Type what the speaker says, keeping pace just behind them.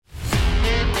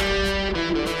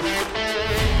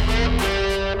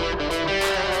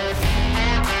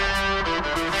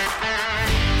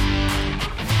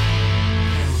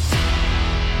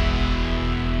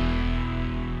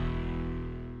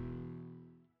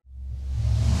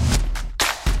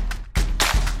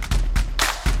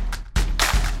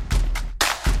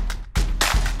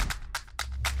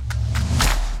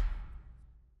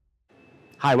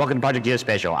Hi, welcome to Project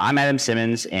Geospatial. I'm Adam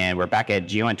Simmons, and we're back at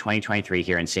GEOINT 2023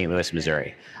 here in St. Louis,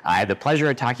 Missouri. I have the pleasure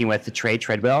of talking with Trey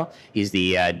Treadwell. He's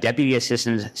the Deputy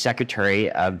Assistant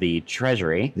Secretary of the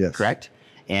Treasury, Yes. Correct?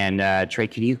 And Trey,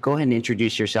 can you go ahead and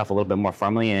introduce yourself a little bit more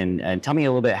formally and tell me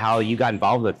a little bit how you got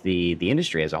involved with the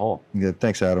industry as a whole? Yeah,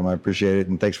 thanks, Adam. I appreciate it,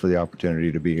 and thanks for the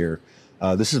opportunity to be here.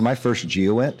 This is my first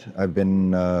GEOINT. I've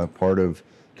been part of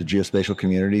the geospatial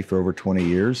community for over 20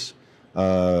 years.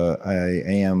 I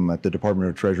am at the Department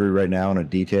of Treasury right now in a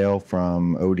detail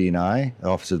from OD&I,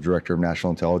 Office of Director of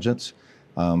National Intelligence.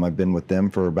 I've been with them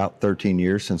for about 13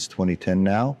 years, since 2010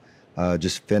 now.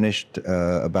 Just finished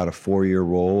about a 4-year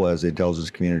role as the intelligence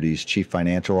community's chief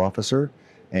financial officer.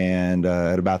 And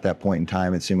at about that point in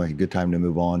time, it seemed like a good time to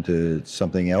move on to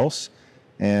something else.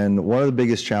 And one of the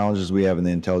biggest challenges we have in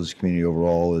the intelligence community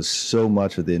overall is so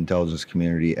much of the intelligence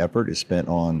community effort is spent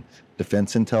on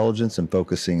defense intelligence and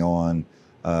focusing on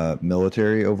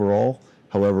military overall.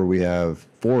 However, we have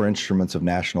 4 instruments of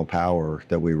national power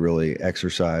that we really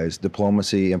exercise: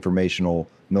 diplomacy, informational,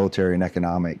 military, and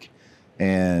economic.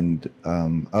 And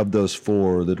of those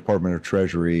 4, the Department of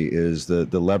Treasury is the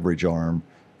leverage arm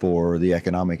for the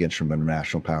economic instrument of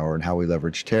national power, and how we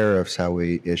leverage tariffs, how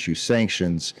we issue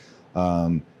sanctions,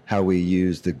 how we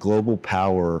use the global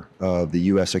power of the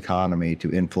U.S. economy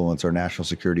to influence our national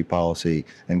security policy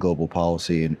and global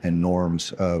policy and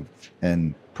norms of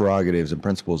and prerogatives and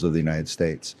principles of the United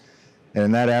States. And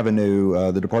in that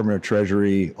avenue, the Department of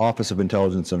Treasury Office of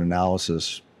Intelligence and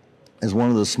Analysis is one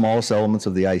of the smallest elements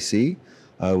of the IC.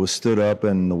 Was stood up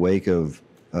in the wake of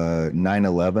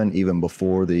 9/11, even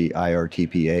before the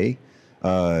IRTPA.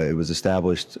 It was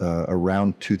established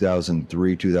around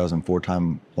 2003, 2004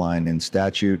 timeline in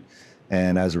statute,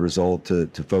 and as a result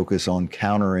to focus on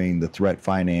countering the threat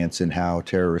finance and how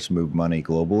terrorists move money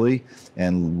globally,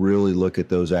 and really look at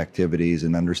those activities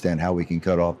and understand how we can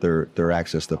cut off their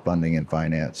access to funding and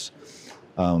finance.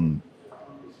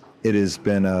 It has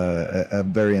been a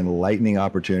very enlightening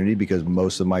opportunity because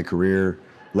most of my career,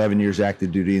 11 years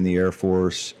active duty in the Air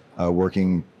Force,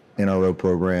 working NRO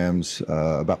programs,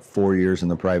 about 4 years in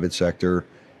the private sector,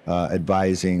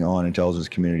 advising on intelligence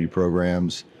community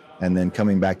programs, and then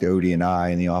coming back to OD&I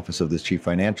in the office of the Chief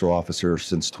Financial Officer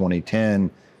since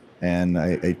 2010. And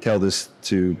I tell this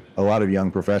to a lot of young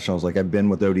professionals, like I've been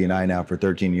with OD&I now for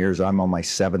 13 years. I'm on my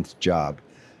 7th job.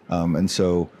 And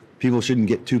so people shouldn't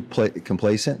get too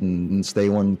complacent and stay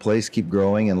one place, keep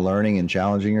growing and learning and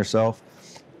challenging yourself.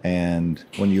 And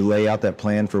when you lay out that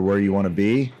plan for where you want to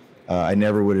be, I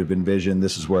never would have envisioned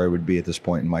this is where I would be at this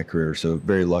point in my career. So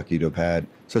very lucky to have had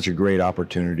such a great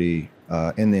opportunity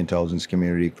in the intelligence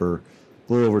community for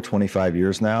a little over 25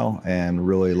 years now, and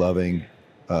really loving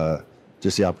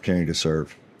just the opportunity to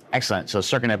serve. Excellent. So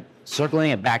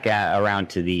circling it back around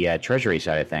to the Treasury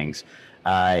side of things,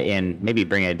 and maybe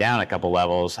bringing it down a couple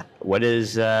levels, what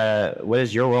does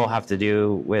your role have to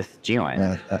do with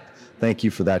GEOINT? Thank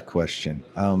you for that question.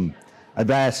 I've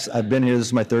been here, this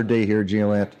is my 3rd day here at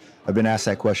GEOINT. I've been asked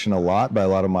that question a lot by a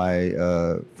lot of my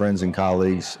friends and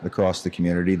colleagues across the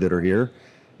community that are here.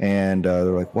 And they're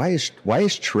like, why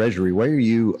is Treasury, why are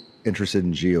you interested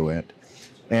in GEOINT?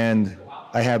 And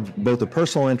I have both a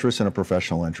personal interest and a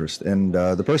professional interest. And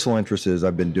the personal interest is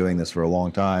I've been doing this for a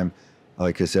long time.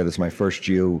 Like I said, it's my first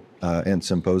GEOINT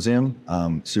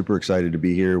symposium. Super excited to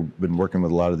be here. Been working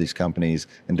with a lot of these companies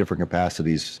in different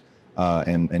capacities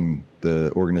and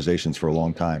the organizations for a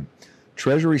long time.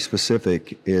 Treasury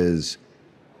specific is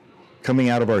coming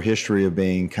out of our history of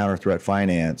being counter-threat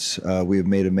finance. We have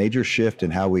made a major shift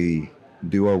in how we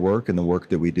do our work and the work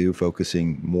that we do,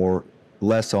 focusing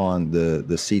less on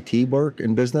the CT work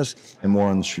in business and more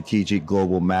on the strategic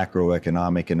global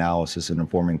macroeconomic analysis and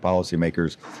informing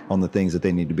policymakers on the things that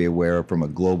they need to be aware of from a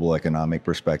global economic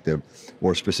perspective,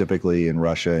 or specifically in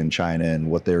Russia and China and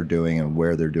what they're doing and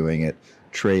where they're doing it,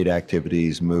 trade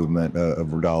activities, movement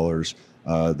of dollars,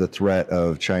 the threat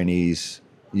of Chinese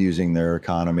using their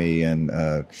economy and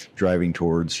driving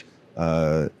towards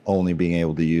only being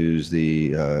able to use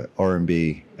the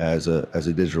RMB as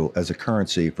a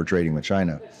currency for trading with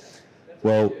China.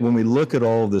 Well, when we look at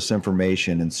all of this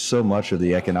information, and so much of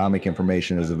the economic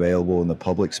information is available in the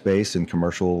public space and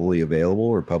commercially available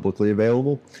or publicly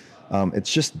available,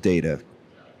 it's just data.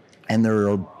 And there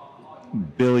are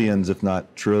billions, if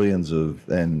not trillions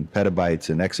and petabytes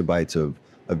and exabytes of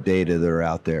data that are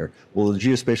out there. Well, the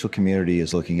geospatial community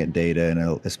is looking at data,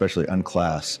 and especially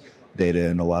unclassed data,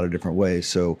 in a lot of different ways.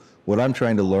 So what I'm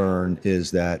trying to learn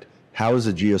is that how is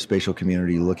the geospatial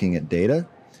community looking at data,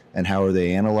 and how are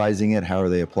they analyzing it? How are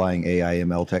they applying AI,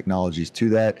 ML technologies to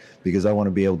that? Because I want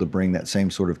to be able to bring that same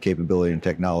sort of capability and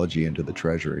technology into the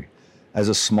Treasury. as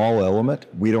a small element,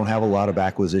 we don't have a lot of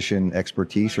acquisition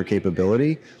expertise or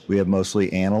capability. We have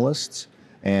mostly analysts,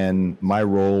 and my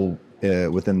role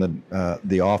within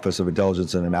the Office of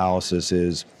Intelligence and Analysis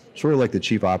is sort of like the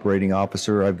chief operating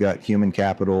officer. I've got human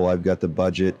capital, I've got the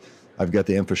budget, I've got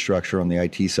the infrastructure on the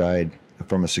IT side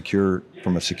from a secure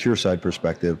side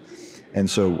perspective. And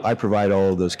so I provide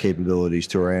all of those capabilities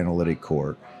to our analytic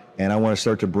core. And I want to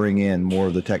start to bring in more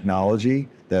of the technology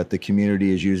that the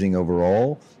community is using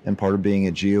overall. And part of being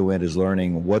at GEOINT is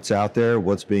learning what's out there,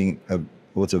 what's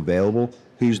available,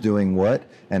 who's doing what,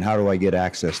 and how do I get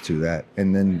access to that.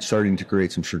 And then starting to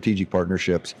create some strategic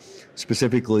partnerships,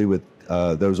 specifically with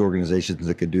those organizations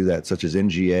that could do that, such as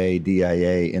NGA,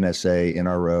 DIA, NSA,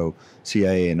 NRO,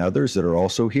 CIA, and others that are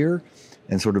also here,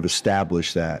 and sort of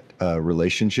establish that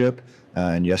relationship.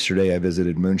 And yesterday I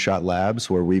visited Moonshot Labs,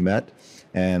 where we met,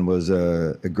 and was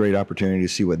a great opportunity to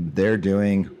see what they're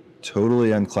doing,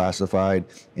 totally unclassified,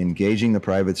 engaging the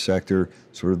private sector,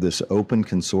 sort of this open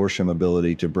consortium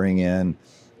ability to bring in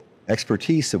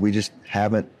expertise that we just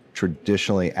haven't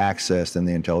traditionally accessed in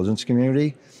the intelligence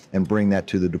community, and bring that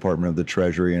to the Department of the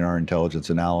Treasury and our intelligence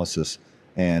analysis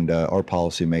and our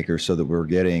policymakers, so that we're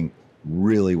getting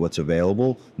really what's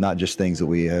available, not just things that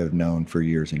we have known for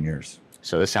years and years.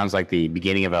 So this sounds like the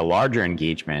beginning of a larger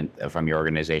engagement from your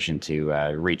organization to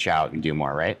reach out and do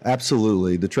more, right?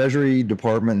 Absolutely. The Treasury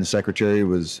Department and the Secretary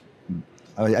was,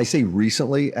 I say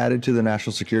recently added to the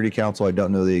National Security Council. I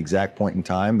don't know the exact point in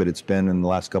time, but it's been in the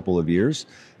last couple of years.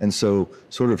 And so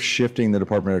sort of shifting the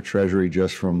Department of Treasury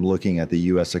just from looking at the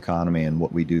U.S. economy and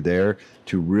what we do there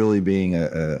to really being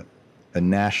a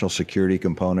national security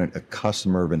component, a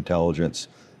customer of intelligence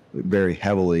very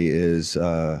heavily is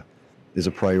a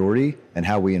priority, and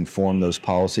how we inform those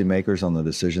policymakers on the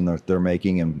decision that they're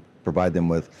making and provide them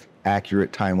with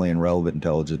accurate, timely, and relevant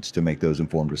intelligence to make those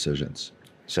informed decisions.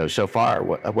 So far,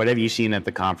 what have you seen at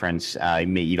the conference?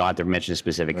 You don't have to mention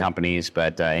specific companies,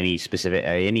 but any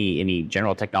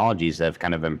general technologies that have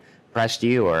kind of impressed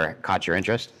you or caught your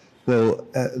interest? So,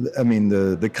 I mean,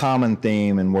 the common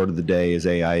theme and word of the day is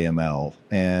AI/ML,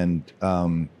 and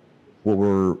what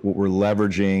we're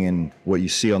leveraging and what you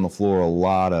see on the floor a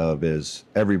lot of is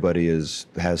everybody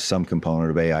has some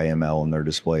component of AI/ML in their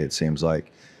display, it seems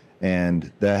like, and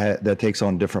that takes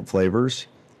on different flavors.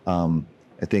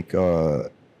 I think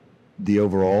the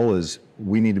overall is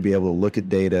we need to be able to look at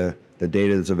data, the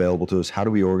data that's available to us. How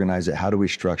do we organize it? How do we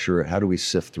structure it? How do we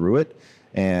sift through it?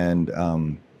 And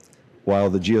while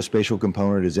the geospatial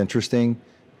component is interesting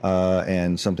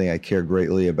and something I care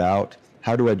greatly about,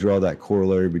 how do I draw that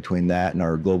corollary between that and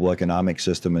our global economic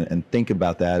system and think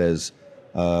about that as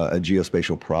a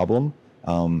geospatial problem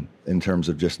in terms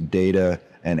of just data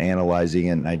and analyzing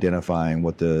and identifying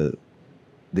what the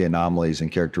anomalies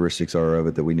and characteristics are of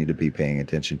it that we need to be paying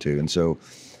attention to. And so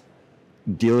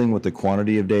dealing with the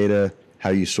quantity of data, how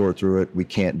you sort through it, we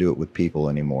can't do it with people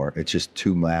anymore. It's just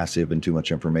too massive and too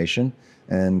much information.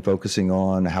 And focusing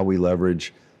on how we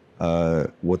leverage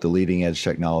what the leading edge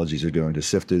technologies are doing to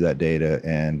sift through that data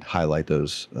and highlight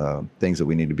those things that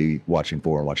we need to be watching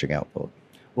for and watching out for.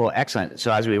 Well, excellent.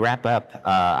 So as we wrap up,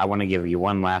 I want to give you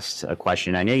one last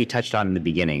question. I know you touched on in the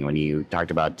beginning when you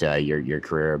talked about your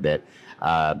career a bit,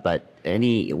 but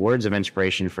any words of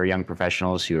inspiration for young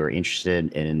professionals who are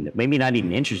interested in, maybe not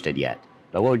even interested yet,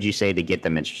 but what would you say to get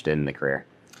them interested in the career?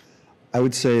 I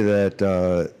would say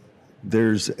that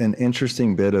there's an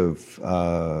interesting bit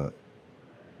of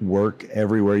work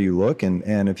everywhere you look,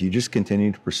 and if you just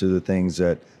continue to pursue the things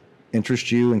that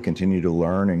interest you and continue to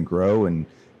learn and grow and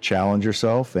challenge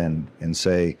yourself and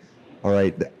say, all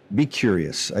right, be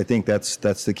curious. I think that's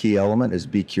the key element, is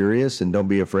be curious and don't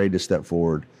be afraid to step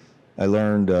forward. I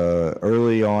learned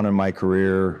early on in my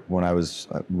career, when I was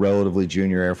a relatively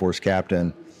junior Air Force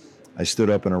captain, I stood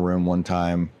up in a room one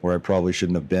time where I probably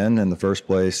shouldn't have been in the first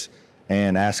place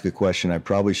and asked a question I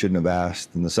probably shouldn't have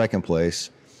asked in the second place.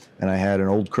 And I had an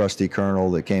old crusty colonel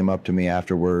that came up to me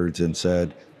afterwards and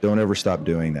said, don't ever stop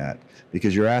doing that,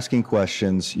 because you're asking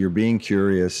questions, you're being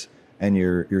curious, and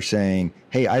you're saying,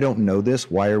 hey, I don't know this,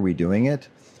 why are we doing it?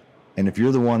 And if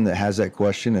you're the one that has that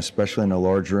question, especially in a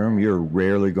large room, you're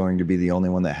rarely going to be the only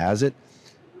one that has it.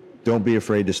 Don't be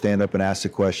afraid to stand up and ask the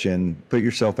question, put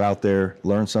yourself out there,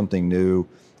 learn something new,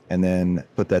 and then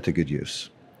put that to good use.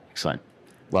 Excellent.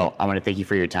 Well, I want to thank you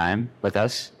for your time with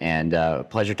us, and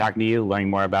pleasure talking to you, learning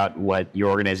more about what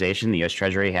your organization, the U.S.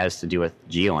 Treasury, has to do with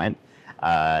GEOINT.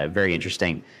 Very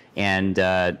interesting. And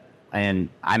I'm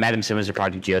Adam Simmons, a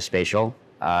product of Geospatial.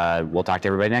 We'll talk to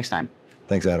everybody next time.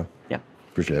 Thanks, Adam. Yeah.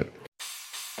 Appreciate it.